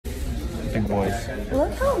big boys.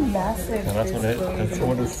 Look how massive That's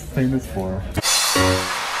what it's famous for.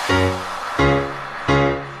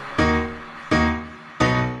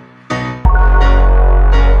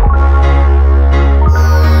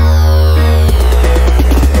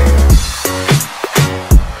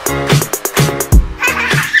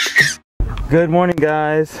 Good morning,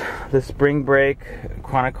 guys. The spring break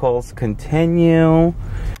chronicles continue.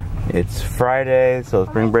 It's Friday, so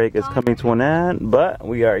spring break is coming to an end, but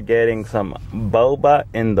we are getting some boba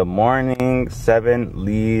in the morning. 7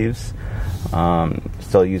 leaves.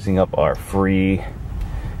 Still using up our free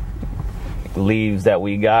leaves that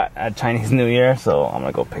we got at Chinese New Year, so I'm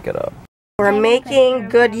gonna go pick it up. We're making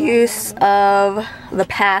good use of the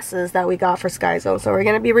passes that we got for Sky Zone, so we're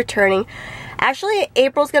going to be returning. Actually,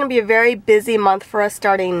 April's going to be a very busy month for us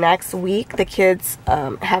starting next week. The kids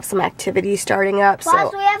have some activities starting up.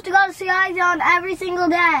 Plus, we have to go to Sky Zone every single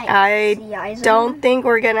day. I don't think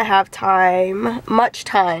we're going to have much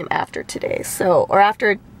time after today, or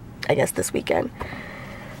after, I guess, this weekend.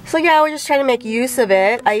 So yeah, we're just trying to make use of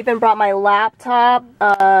it. I even brought my laptop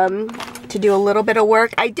to do a little bit of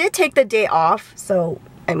work. I did take the day off, so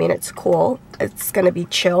I mean, it's cool. It's gonna be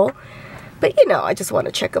chill. But you know, I just want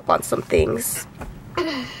to check up on some things.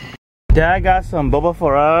 Dad got some boba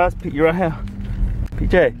for us. You're right here.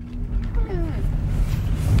 PJ.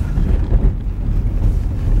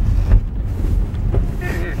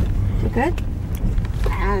 You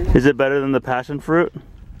good? Is it better than the passion fruit?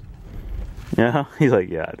 Yeah, he's like,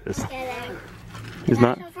 yeah, it is. He's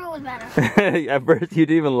not. Passion fruit was better. At first, you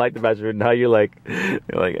didn't even like the passion fruit. Now you're like, eh.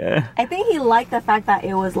 I think he liked the fact that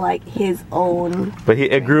it was like his own. But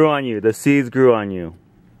it grew on you. The seeds grew on you.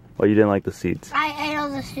 Well, you didn't like the seeds. I ate all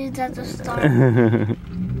the seeds at the start.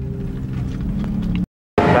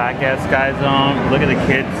 Back at Sky Zone. Look at the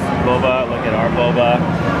kids' boba. Look at our boba.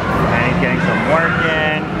 And he's getting some work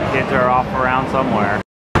in. Kids are off around somewhere.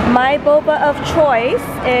 My boba of choice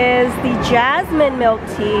is the jasmine milk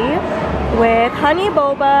tea with honey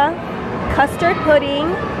boba, custard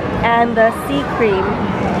pudding, and the sea cream.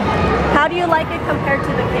 How do you like it compared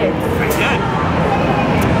to the kids? Pretty good.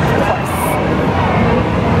 Of course.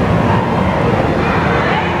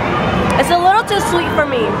 It's a little too sweet for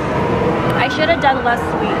me. I should have done less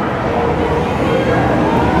sweet.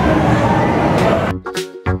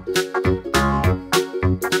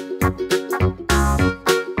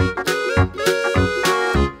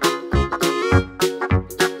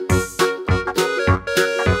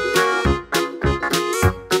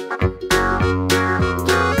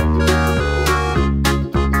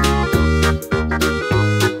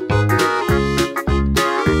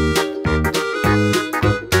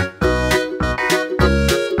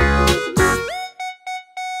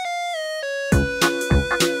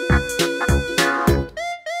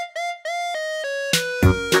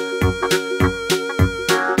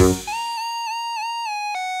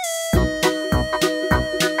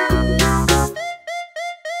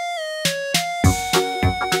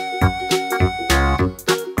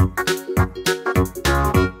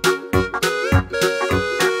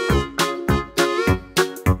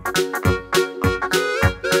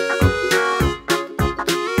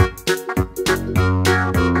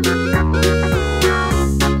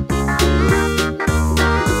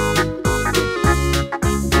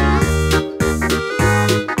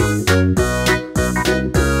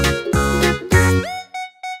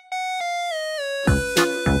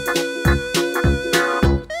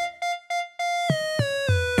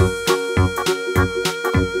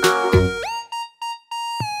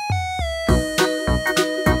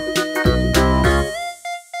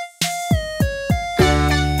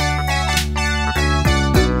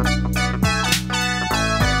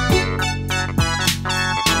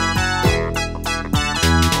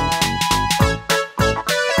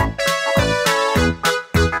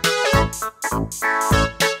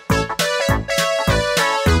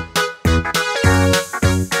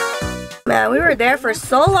 Man, we were there for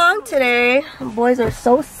so long today. The boys are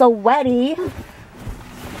so sweaty. Can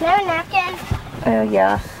I have a napkin? Oh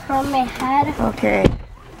yeah. From my head. Okay.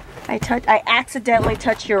 I accidentally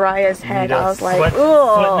touched Uriah's head. I was like, sweat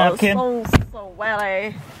oh, napkin? so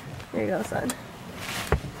wet. There you go, son.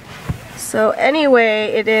 So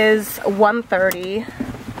anyway, it is 1:30.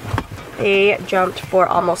 They jumped for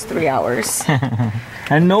almost 3 hours.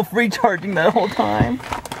 And no free charging that whole time.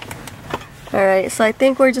 Alright, so I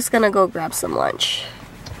think we're just gonna go grab some lunch.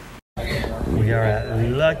 We are at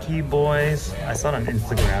Lucky Boys. I saw it on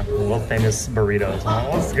Instagram, the world famous burritos.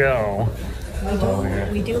 Let's go.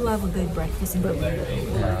 We do love a good breakfast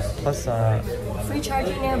burrito. Yeah. Plus, Free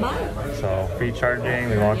charging nearby. so free charging.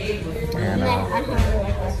 We walked and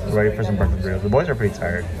ready for some breakfast burritos. The boys are pretty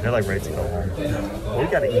tired. They're like ready to go home. But we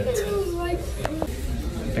gotta eat.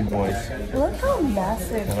 Big boys. Look how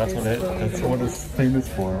massive That's what it's famous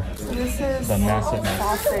for. this is. The massive.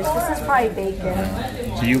 Sausage. This is probably bacon.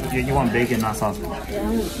 So you want bacon, not sausage. Oh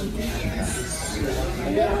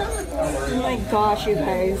my gosh, you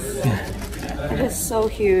guys. It is so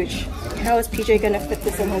huge. How is PJ gonna fit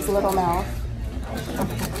this in his little mouth?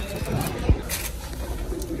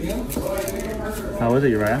 How is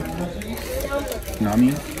it, Uriah?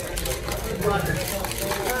 Yummy.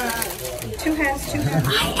 Two hands. Stop,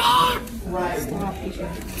 PJ.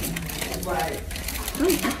 Let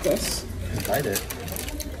me eat this. Bite it.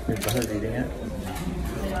 Your brother's eating it.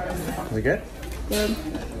 Is it good? Good.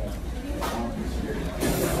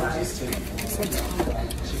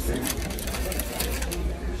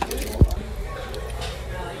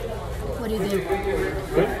 What do you think?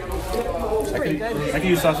 Good. I can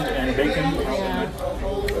use sausage and bacon.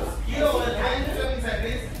 Yeah.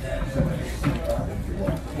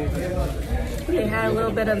 They had a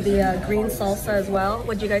little bit of the green salsa as well.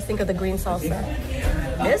 What do you guys think of the green salsa?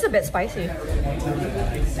 It is a bit spicy.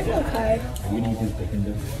 Okay.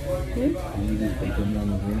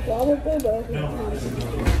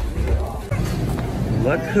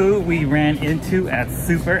 Look who we ran into at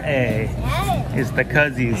Super A. It's the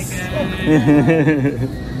Cuzzies.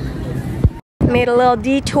 Made a little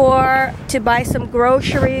detour to buy some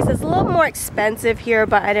groceries. It's a little more expensive here,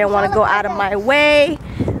 but I didn't want to go out of my way.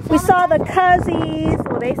 We saw the Cuzzies.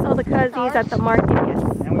 Well, they saw the Cuzzies at the market. Yes.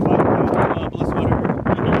 And we bought a blue sweater.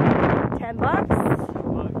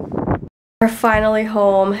 $10. We're finally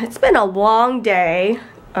home. It's been a long day.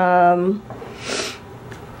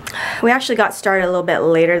 We actually got started a little bit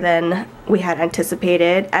later than we had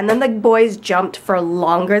anticipated, and then the boys jumped for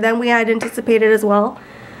longer than we had anticipated as well.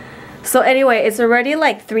 So anyway, it's already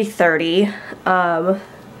like 3:30.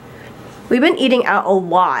 We've been eating out a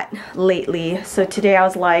lot lately, so today I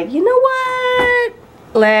was like, you know what?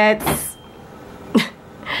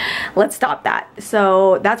 Let's stop that.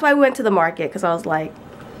 So that's why we went to the market, because I was like,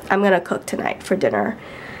 I'm gonna cook tonight for dinner.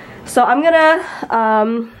 So I'm gonna,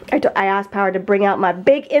 I asked Power to bring out my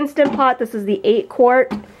big Instant Pot. This is the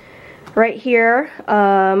 8-quart right here.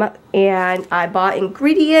 And I bought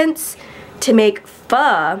ingredients to make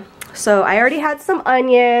pho. So I already had some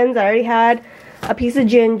onions. I already had a piece of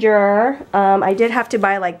ginger. I did have to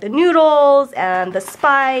buy like the noodles and the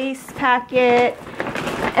spice packet.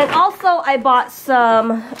 And also I bought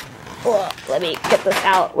some, let me get this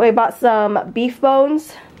out. I bought some beef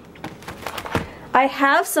bones. I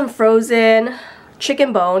have some frozen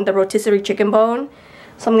chicken bone, the rotisserie chicken bone.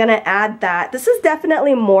 So I'm gonna add that. This is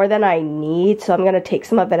definitely more than I need, so I'm gonna take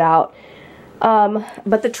some of it out.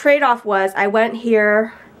 But the trade-off was I went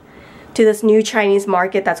here to this new Chinese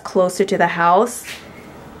market that's closer to the house.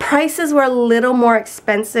 Prices were a little more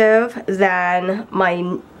expensive than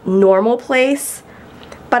my normal place,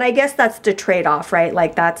 but I guess that's the trade-off, right?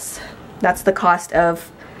 Like that's the cost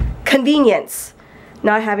of convenience,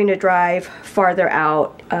 not having to drive farther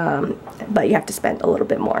out, but you have to spend a little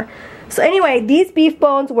bit more. So anyway, these beef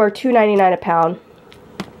bones were $2.99 a pound.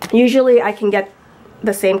 Usually I can get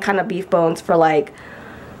the same kind of beef bones for like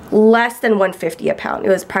less than $1.50 a pound. It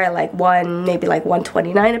was probably like maybe like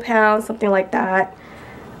 $1.29 a pound, something like that,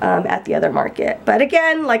 at the other market. But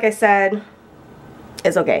again, like I said,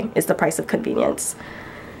 it's okay. It's the price of convenience.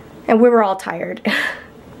 And we were all tired.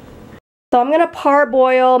 So I'm gonna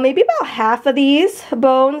parboil maybe about half of these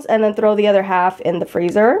bones and then throw the other half in the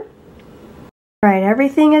freezer. All right,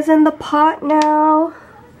 everything is in the pot now.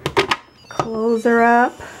 Close her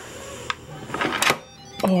up.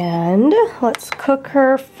 And let's cook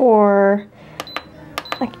her for,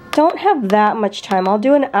 I don't have that much time. I'll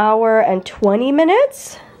do 1 hour and 20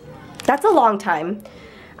 minutes. That's a long time.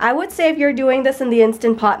 I would say if you're doing this in the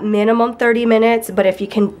Instant Pot, minimum 30 minutes, but if you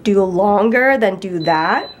can do longer, then do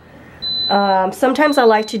that. Sometimes I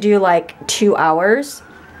like to do like 2 hours.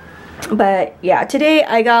 But yeah, today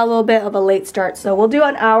I got a little bit of a late start, so we'll do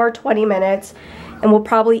 1 hour, 20 minutes, and we'll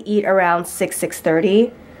probably eat around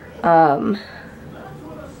 6:30.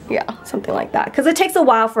 Yeah, something like that. Because it takes a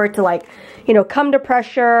while for it to, like, you know, come to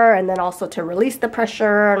pressure and then also to release the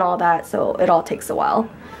pressure and all that. So it all takes a while.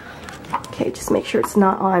 Okay, just make sure it's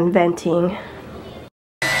not on venting.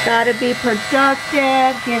 Gotta be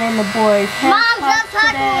productive, getting the boys' Mom, stop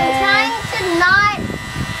talking. I'm trying to not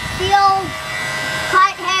feel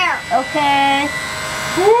cut hair. Okay.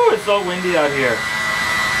 Woo, it's so windy out here.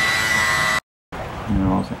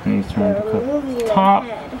 Now, he's trying to cook top.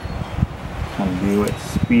 trying to do. It's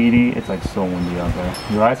speedy. It's like so windy out there.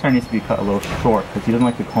 Uriah's hair needs to be cut a little short because he doesn't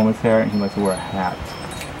like to comb his hair and he likes to wear a hat.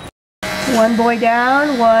 One boy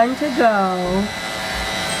down, one to go.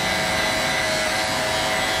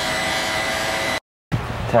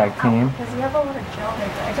 Tag team. Because you have a lot of gel there.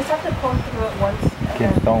 I just have to comb through it once.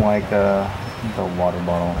 Kids don't like the water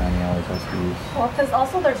bottle Annie always has to use. Well, because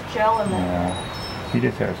also there's gel in there. Yeah.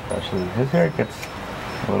 PJ's hair especially. His hair gets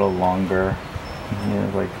a little longer. He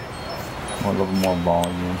has like a little more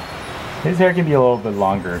volume. His hair can be a little bit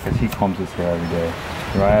longer because he combs his hair every day.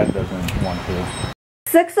 Uriah doesn't want to.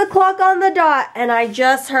 6 o'clock on the dot, and I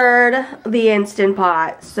just heard the Instant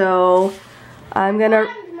Pot. So I'm gonna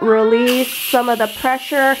release some of the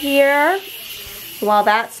pressure here. While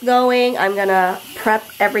that's going, I'm gonna prep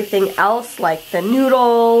everything else like the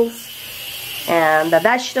noodles and the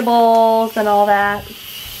vegetables and all that.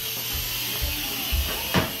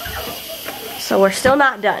 So we're still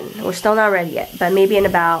not done. We're still not ready yet, but maybe in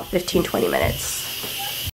about 15-20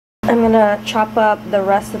 minutes. I'm gonna chop up the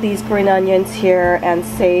rest of these green onions here and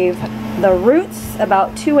save the roots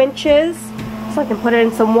about 2 inches so I can put it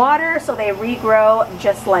in some water so they regrow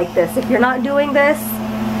just like this. If you're not doing this,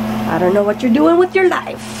 I don't know what you're doing with your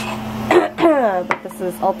life. But this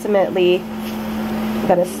is ultimately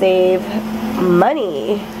gonna save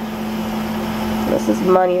money. This is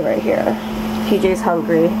money right here. PJ's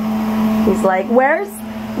hungry. He's like, where's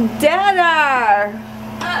dinner?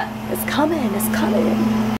 It's coming, it's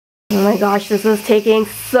coming. Oh my gosh, this is taking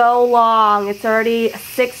so long. It's already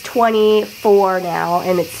 6:24 now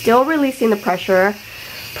and it's still releasing the pressure.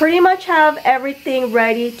 Pretty much have everything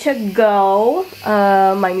ready to go.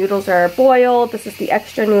 My noodles are boiled. This is the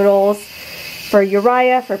extra noodles for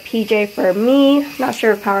Uriah, for PJ, for me. Not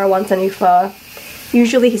sure if Power wants any pho.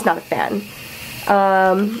 Usually he's not a fan.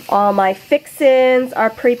 All my fixins are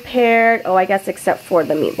prepared. Oh, I guess except for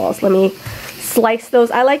the meatballs. Let me slice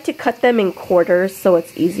those. I like to cut them in quarters so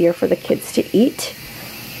it's easier for the kids to eat.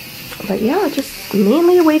 But yeah, just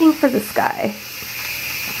mainly waiting for this guy.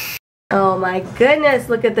 Oh my goodness,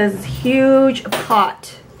 look at this huge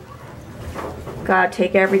pot. Gotta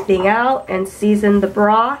take everything out and season the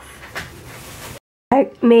broth. I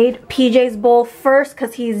made PJ's bowl first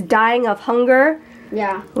because he's dying of hunger.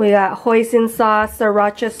 Yeah. We got hoisin sauce,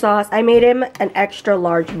 sriracha sauce. I made him an extra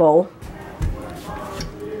large bowl.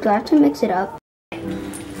 Do I have to mix it up?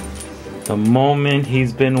 The moment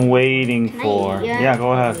he's been waiting for. Yeah,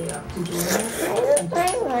 go ahead.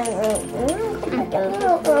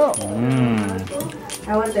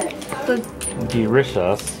 How was it?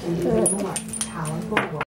 Delicious.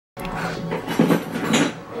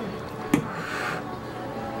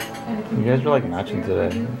 You guys are like matching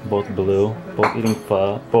today. Both blue, both eating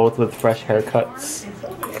pho, both with fresh haircuts.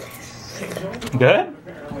 Good?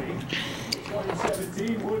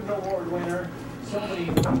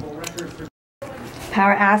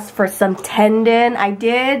 Power asked for some tendon. I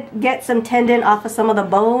did get some tendon off of some of the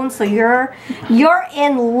bones, so you're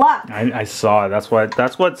in luck. I saw it.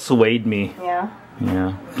 That's what swayed me. Yeah.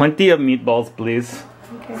 Yeah. Plenty of meatballs, please.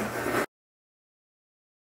 Okay.